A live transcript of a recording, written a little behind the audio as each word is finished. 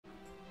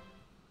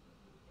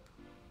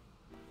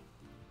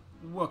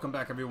Welcome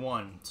back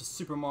everyone to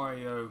Super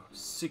Mario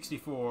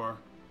 64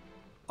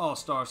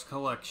 All-Stars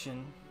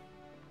Collection.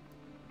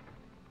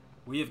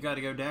 We have got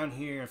to go down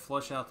here and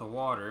flush out the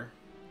water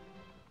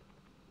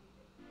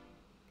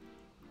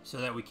so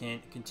that we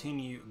can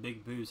continue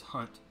Big Boo's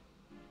hunt.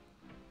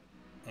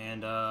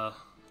 And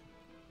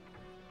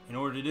in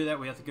order to do that,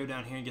 we have to go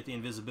down here and get the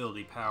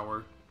invisibility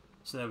power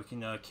so that we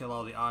can kill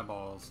all the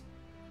eyeballs,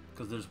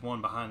 because there's one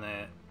behind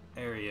that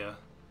area.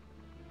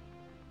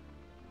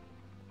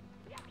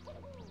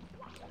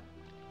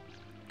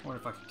 I wonder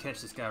if I could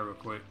catch this guy real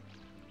quick.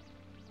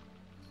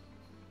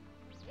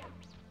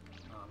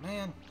 Oh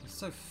man, he's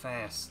so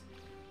fast.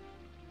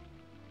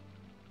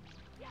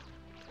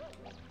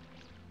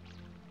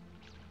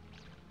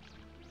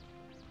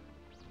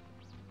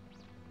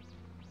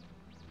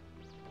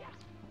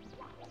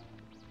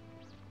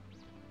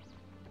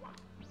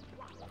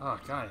 Oh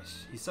gosh,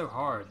 he's so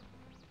hard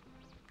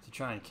to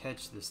try and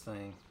catch this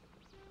thing.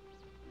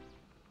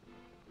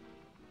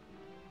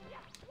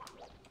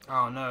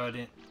 Oh no, I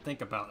didn't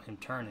think about him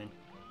turning.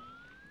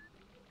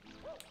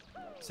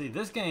 See,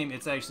 this game,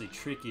 it's actually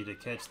tricky to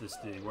catch this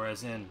dude,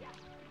 whereas in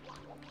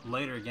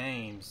later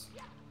games,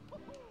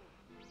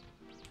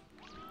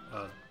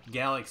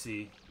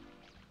 Galaxy,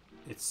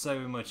 it's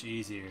so much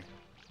easier.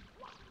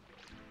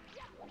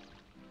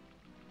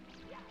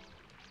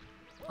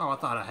 Oh, I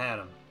thought I had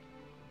him.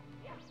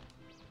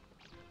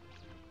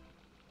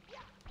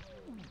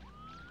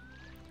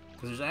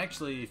 Because there's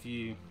actually, if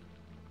you...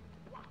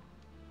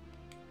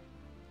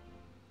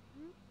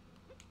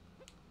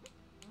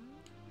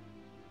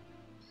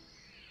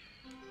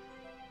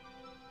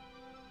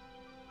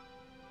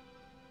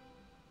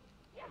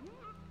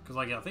 Because,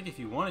 like, I think if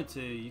you wanted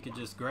to, you could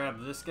just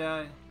grab this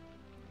guy.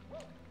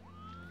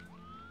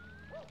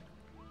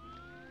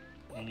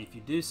 And if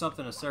you do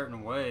something a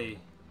certain way,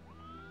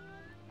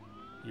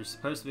 you're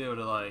supposed to be able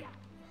to, like,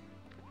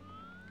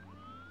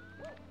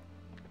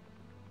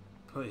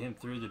 put him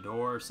through the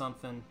door or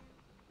something.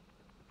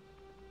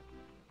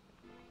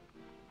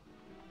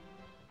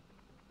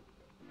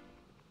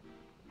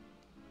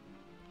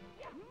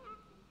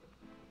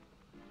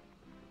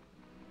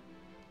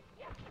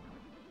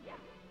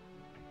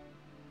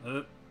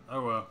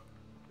 Oh well.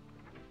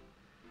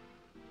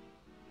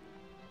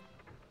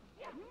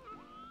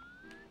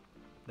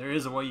 There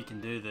is a way you can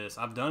do this.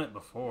 I've done it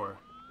before.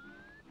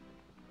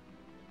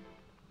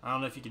 I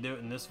don't know if you can do it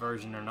in this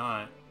version or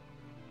not.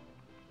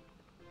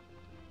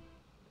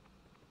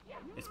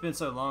 It's been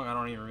so long I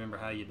don't even remember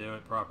how you do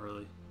it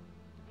properly.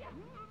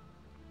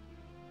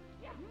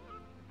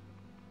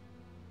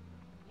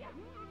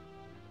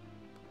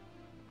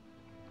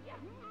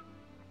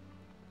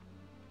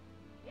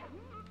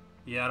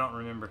 Yeah, I don't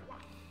remember.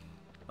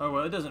 Oh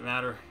well, it doesn't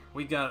matter.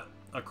 We got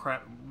a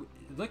crap...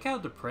 Look how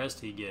depressed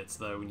he gets,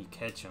 though, when you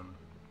catch him.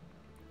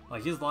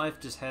 Like, his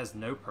life just has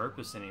no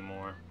purpose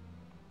anymore.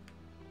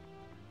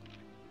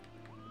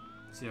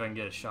 Let's see if I can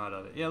get a shot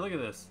of it. Yeah, look at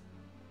this.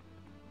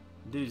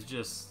 Dude's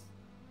just...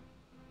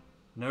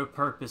 no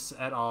purpose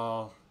at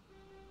all.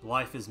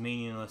 Life is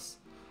meaningless.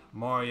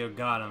 Mario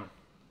got him.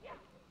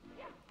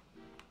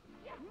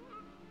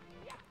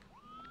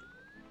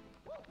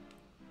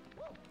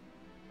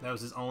 That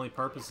was his only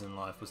purpose in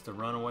life, was to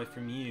run away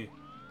from you.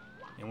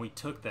 And we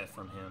took that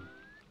from him.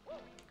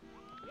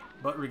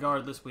 But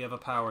regardless, we have a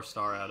power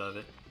star out of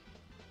it.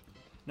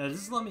 Now, does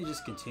this let me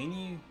just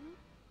continue?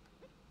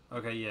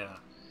 Okay, yeah.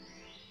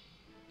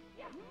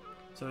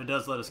 So it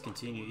does let us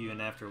continue even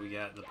after we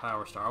got the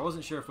power star. I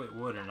wasn't sure if it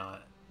would or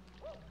not.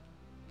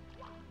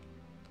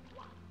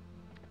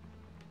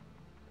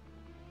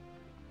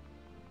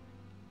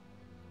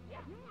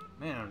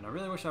 Man, I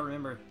really wish I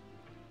remember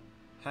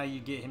how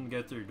you get him to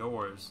go through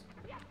doors.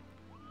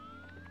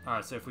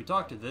 Alright, so if we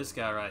talk to this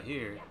guy right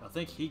here, I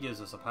think he gives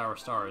us a power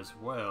star as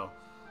well.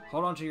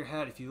 Hold on to your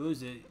hat. If you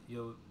lose it,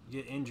 you'll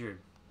get injured.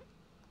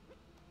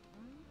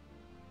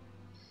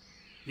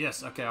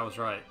 Yes, okay, I was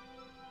right.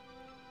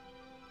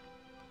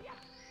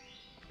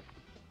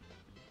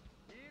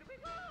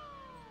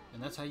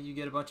 And that's how you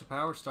get a bunch of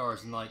power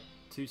stars in like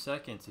 2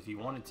 seconds if you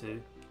wanted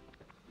to.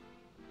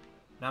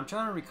 Now I'm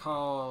trying to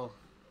recall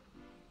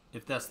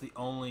if that's the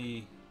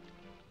only...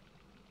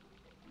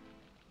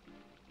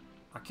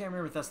 I can't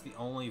remember if that's the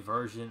only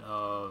version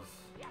of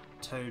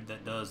Toad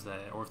that does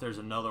that, or if there's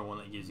another one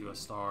that gives you a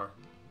star.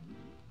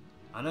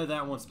 I know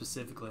that one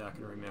specifically I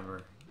can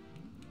remember,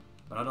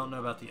 but I don't know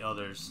about the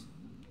others.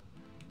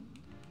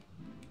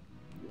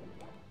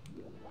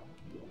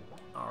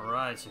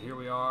 Alright, so here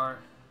we are.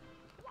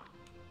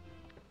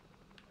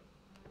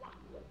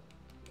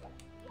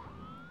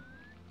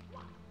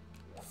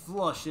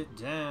 Flush it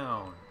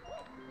down.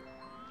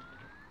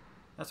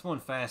 That's one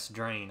fast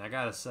drain, I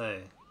gotta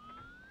say.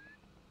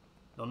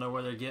 Don't know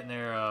where they're getting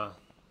their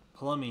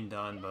plumbing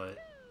done, but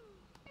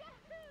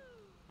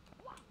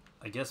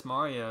I guess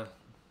Mario.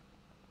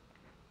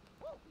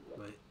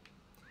 But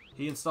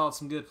he installed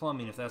some good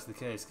plumbing if that's the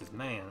case, because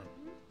man.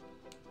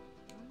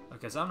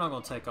 Okay, so I'm not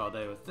going to take all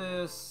day with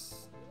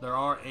this. There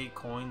are 8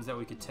 coins that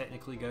we could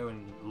technically go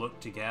and look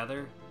to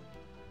gather.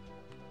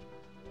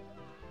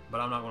 But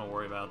I'm not going to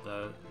worry about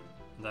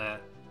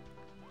that.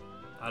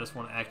 I just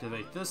want to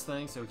activate this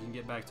thing so we can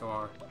get back to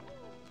our...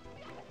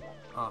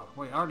 Oh,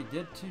 wait, I already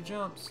did 2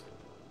 jumps?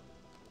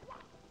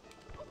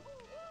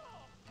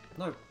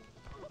 No.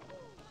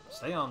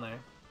 Stay on there.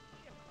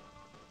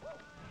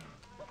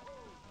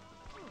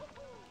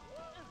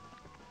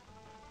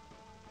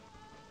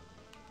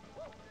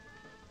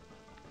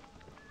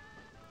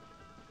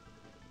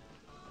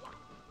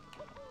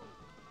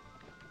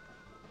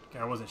 Okay,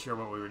 I wasn't sure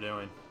what we were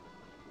doing.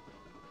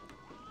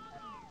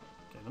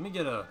 Okay, let me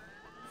get a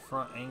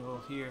front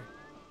angle here.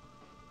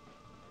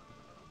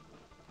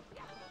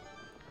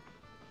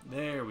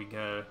 There we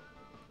go.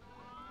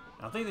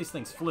 I think these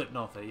things flip,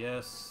 don't they?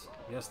 Yes.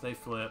 Yes, they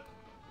flip.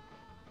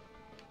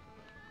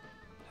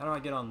 How do I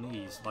get on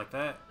these? Like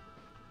that?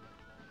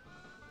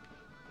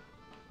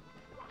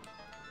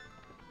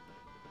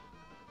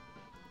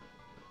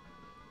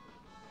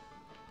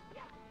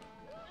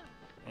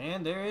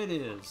 And there it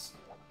is.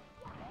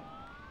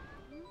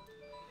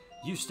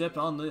 You stepped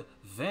on the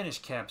Vanish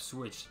Cap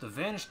switch. The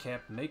Vanish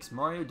Cap makes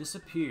Mario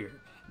disappear.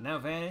 Now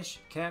Vanish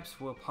Caps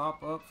will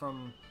pop up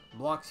from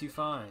blocks you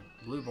find.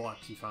 Blue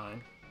blocks you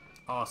find.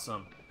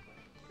 Awesome.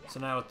 So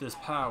now with this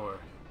power,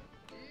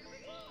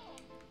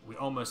 we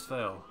almost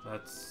fell.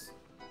 That's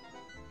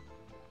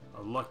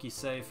a lucky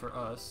save for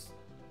us.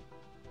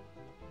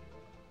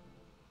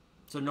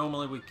 So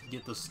normally we could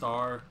get the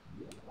star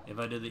if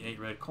I did the 8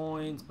 red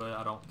coins, but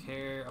I don't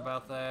care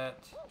about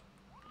that.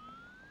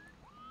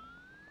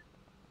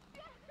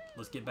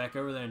 Let's get back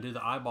over there and do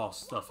the eyeball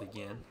stuff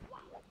again.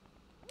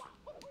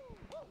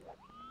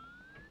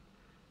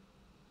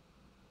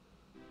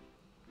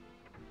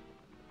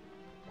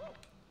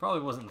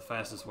 Probably wasn't the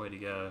fastest way to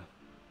go.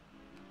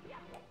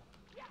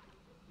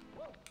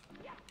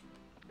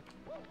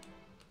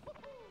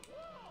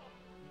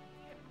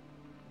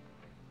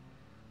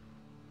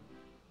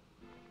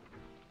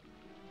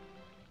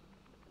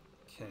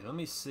 Okay, let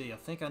me see. I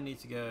think I need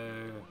to go...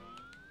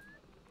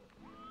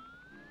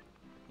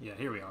 Yeah,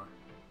 here we are.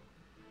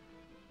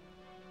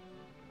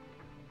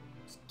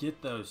 Let's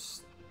get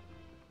those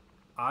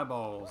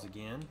eyeballs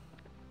again.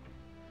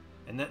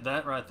 And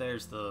that right there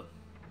is the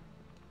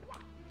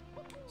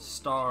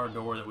star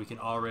door that we can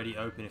already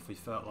open if we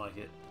felt like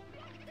it.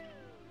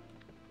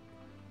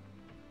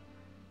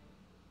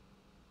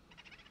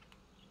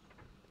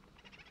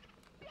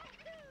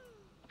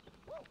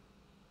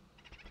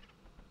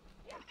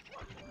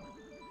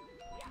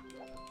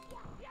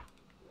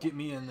 Get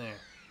me in there.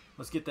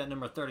 Let's get that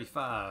number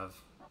 35.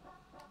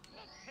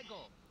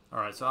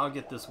 Alright, so I'll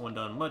get this one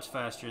done much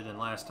faster than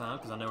last time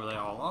because I know where they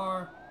all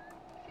are.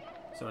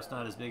 So it's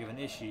not as big of an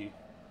issue.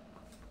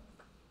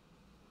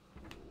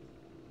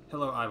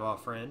 Hello, eyeball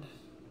friend.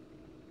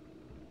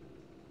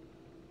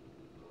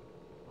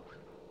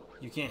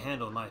 You can't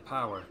handle my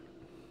power.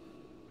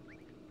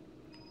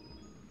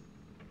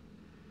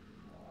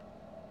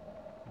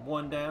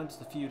 One down,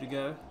 just a few to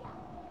go.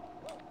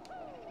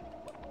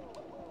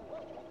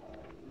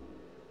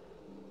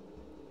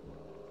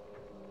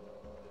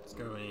 Let's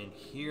go in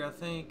here, I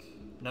think.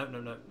 Nope,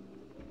 nope, nope.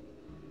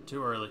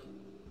 Too early.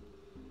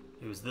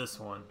 It was this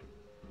one.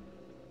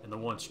 And the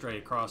one straight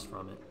across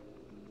from it.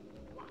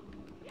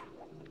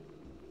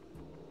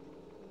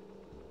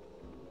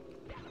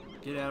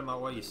 Get out of my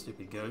way, you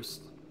stupid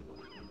ghost.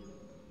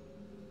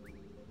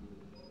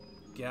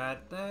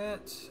 Got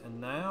that.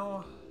 And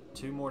now,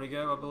 2 more to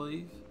go, I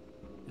believe.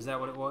 Is that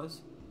what it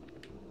was?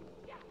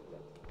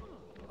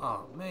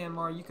 Oh, man,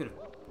 Mario, you could have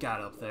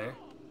got up there.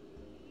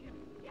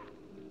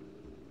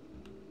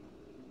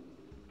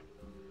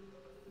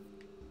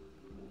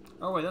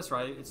 Oh, wait, that's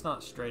right. It's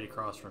not straight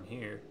across from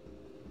here.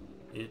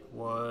 It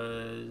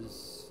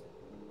was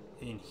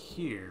in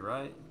here,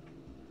 right?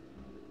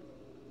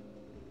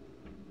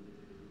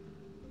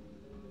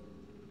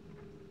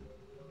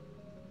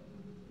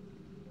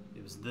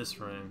 It was this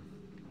room.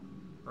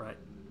 Right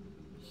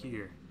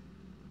here.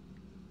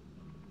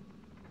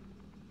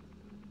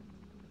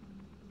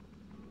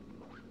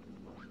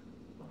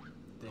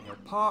 Then he'll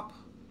pop.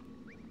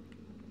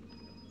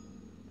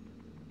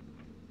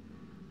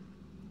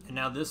 And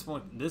now this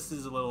one, this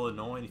is a little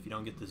annoying if you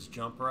don't get this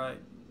jump right.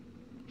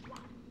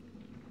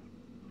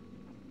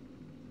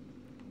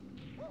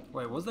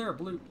 Wait, was there a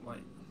blue...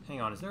 Wait,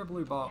 hang on. Is there a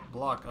blue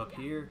block up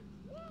here?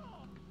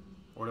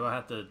 Or do I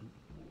have to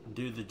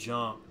do the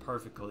jump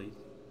perfectly?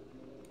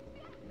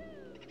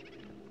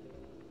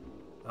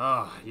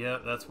 Oh, yeah,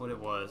 that's what it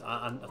was.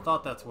 I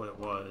thought that's what it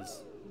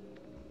was.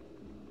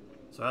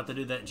 So I have to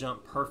do that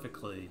jump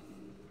perfectly.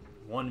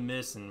 One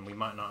miss and we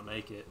might not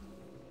make it.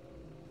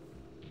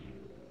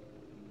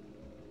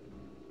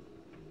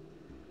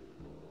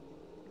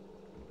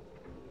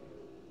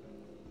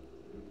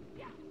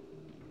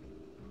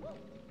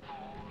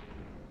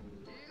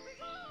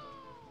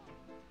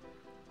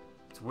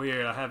 It's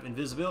weird. I have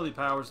invisibility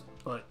powers,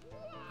 but...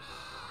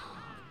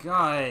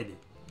 God!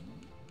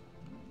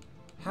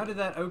 How did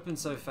that open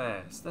so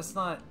fast? That's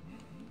not...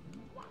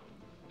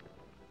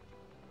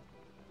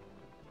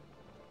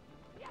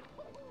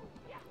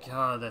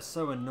 God, that's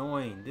so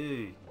annoying,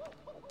 dude.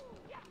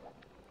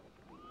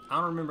 I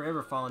don't remember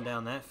ever falling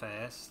down that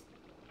fast.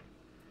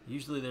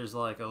 Usually there's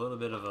like a little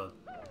bit of a...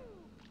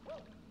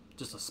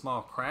 just a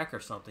small crack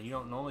or something. You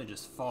don't normally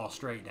just fall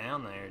straight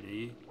down there, do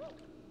you?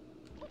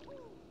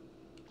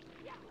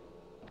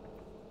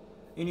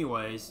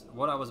 Anyways,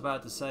 what I was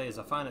about to say is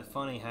I find it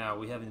funny how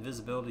we have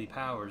invisibility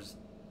powers,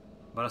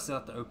 but I still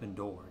have to open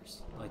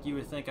doors. Like, you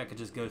would think I could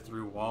just go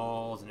through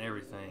walls and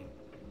everything.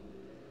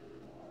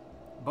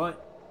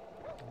 But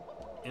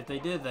if they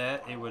did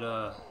that, it would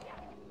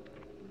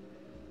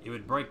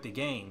break the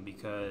game,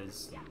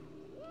 because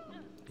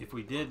if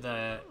we did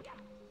that,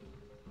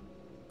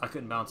 I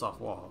couldn't bounce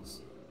off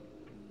walls.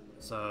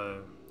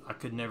 So I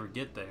could never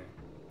get there.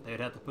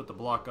 They'd have to put the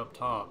block up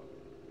top.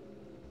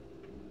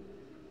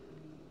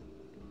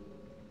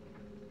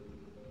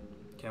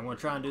 Okay, I'm going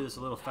to try and do this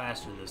a little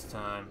faster this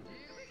time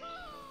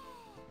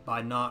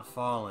by not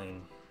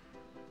falling.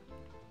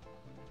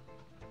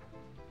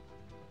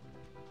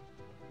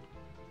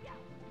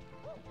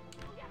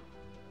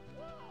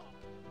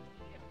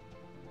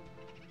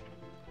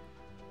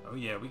 Oh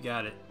yeah, we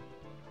got it.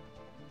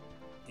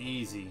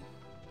 Easy.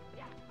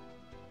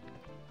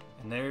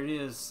 And there it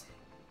is,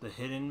 the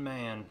hidden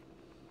man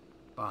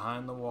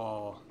behind the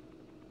wall.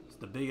 It's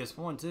the biggest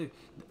one too.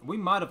 We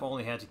might have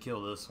only had to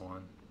kill this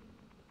one.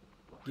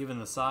 Given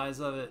the size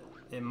of it,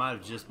 it might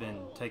have just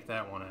been take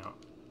that one out.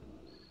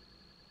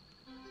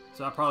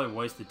 So I probably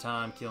wasted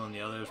time killing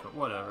the others, but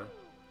whatever.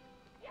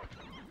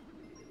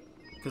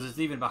 Because it's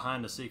even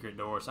behind the secret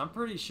door, so I'm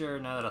pretty sure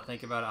now that I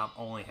think about it,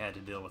 I've only had to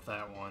deal with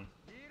that one.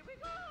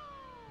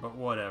 But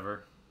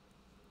whatever.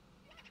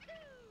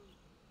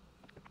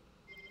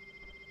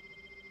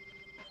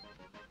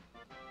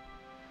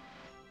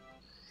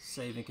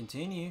 Save and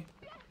continue.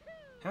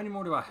 How many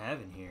more do I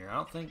have in here? I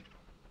don't think...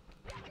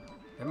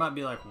 There might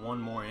be like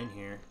one more in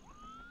here.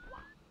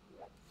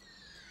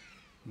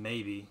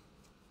 Maybe.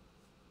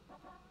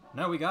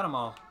 No, we got them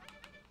all.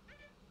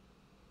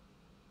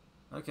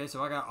 Okay,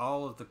 so I got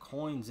all of the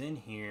coins in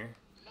here.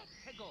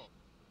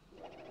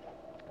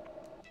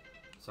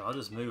 So I'll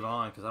just move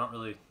on because I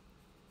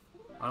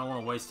don't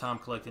want to waste time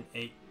collecting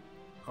 8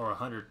 or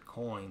 100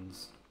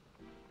 coins.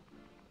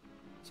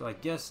 So I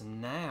guess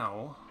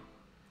now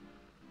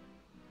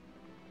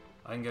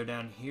I can go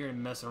down here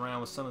and mess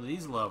around with some of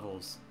these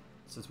levels,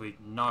 since we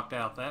knocked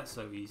out that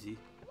so easy.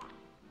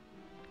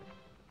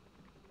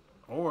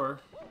 Or,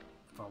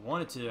 if I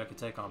wanted to, I could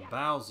take on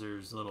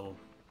Bowser's little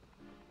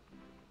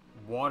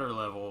water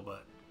level,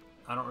 but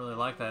I don't really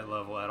like that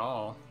level at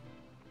all.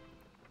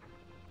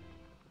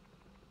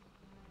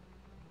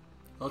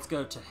 Let's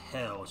go to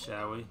hell,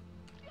 shall we?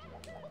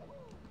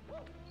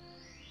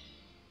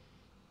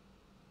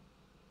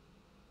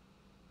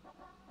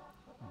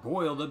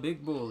 Boil the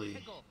big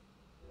bully.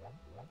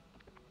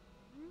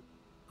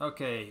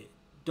 Okay,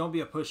 don't be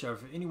a pushover.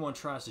 If anyone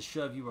tries to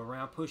shove you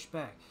around, push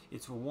back.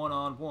 It's a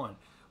one-on-one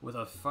with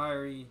a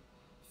fiery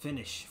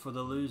finish for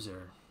the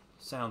loser.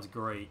 Sounds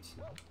great.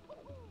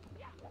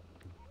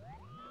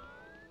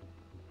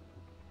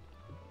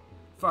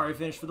 Fiery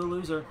finish for the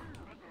loser.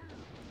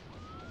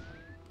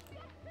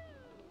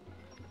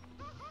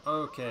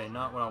 Okay,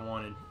 not what I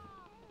wanted.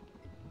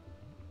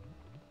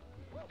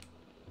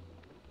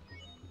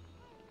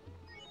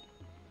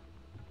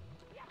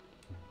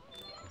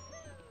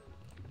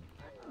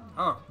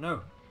 Oh,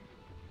 no.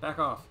 Back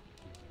off.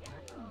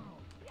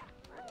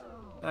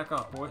 Back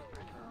off, boy.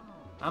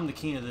 I'm the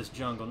king of this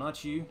jungle,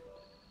 not you.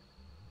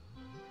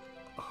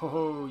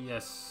 Oh,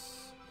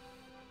 yes.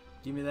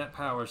 Give me that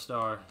power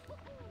star.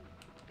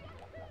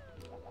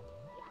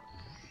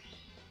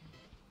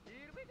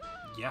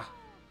 Yeah,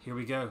 here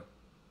we go.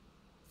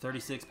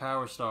 36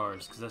 power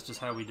stars, because that's just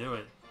how we do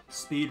it.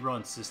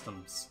 Speedrun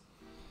systems.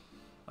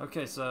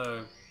 Okay,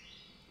 so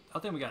I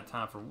think we got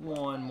time for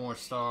one more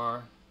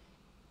star.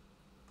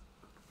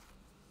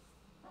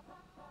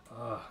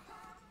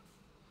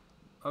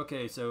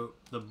 Okay, so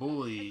the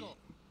bully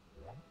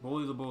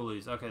the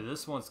bullies. Okay,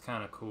 this one's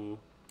kind of cool.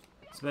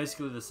 It's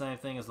basically the same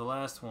thing as the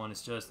last one.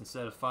 It's just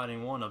instead of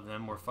fighting one of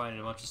them, we're fighting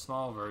a bunch of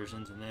small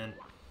versions and then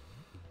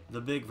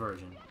the big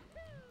version.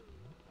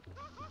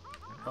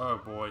 Oh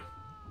boy.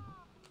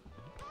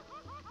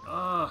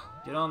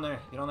 Get on there.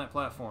 Get on that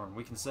platform.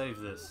 We can save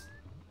this.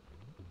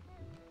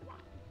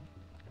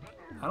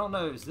 I don't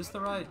know. Is this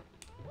the right...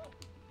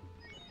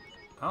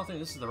 I don't think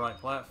this is the right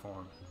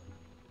platform.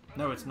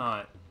 No, it's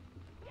not.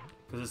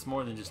 Because it's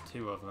more than just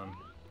two of them.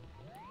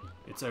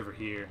 It's over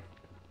here.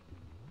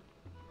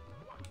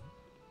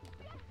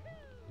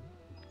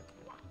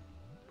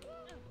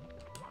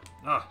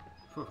 Ah!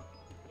 Whew.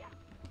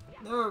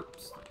 No!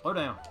 Slow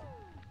down.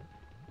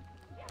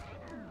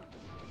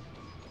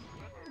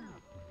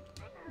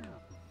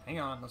 Hang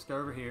on, let's go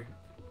over here.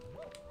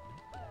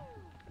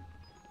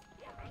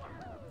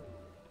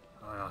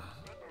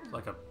 It's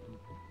like a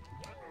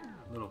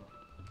little...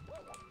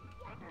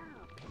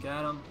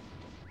 Got him.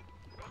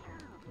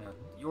 Now,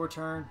 your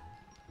turn.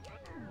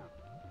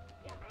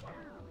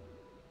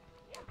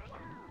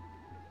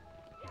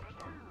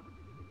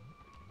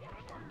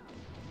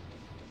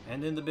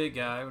 And then the big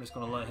guy, we're just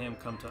going to let him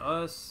come to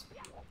us.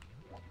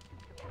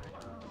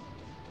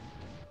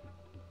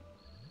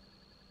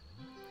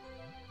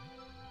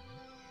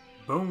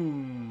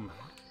 Boom.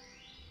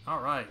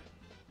 Alright.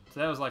 So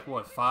that was like,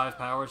 what, 5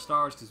 power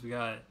stars? Because we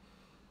got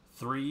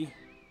 3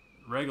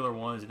 regular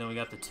ones, and then we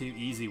got the 2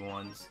 easy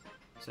ones.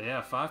 So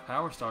yeah, 5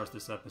 power stars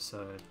this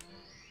episode.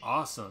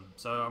 Awesome.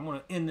 So I'm going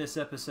to end this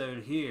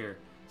episode here,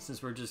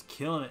 since we're just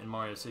killing it in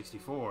Mario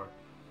 64.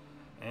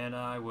 And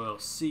I will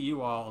see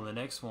you all on the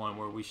next one,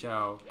 where we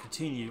shall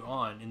continue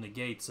on in the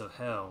gates of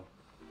hell.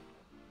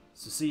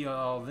 So see you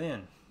all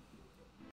then.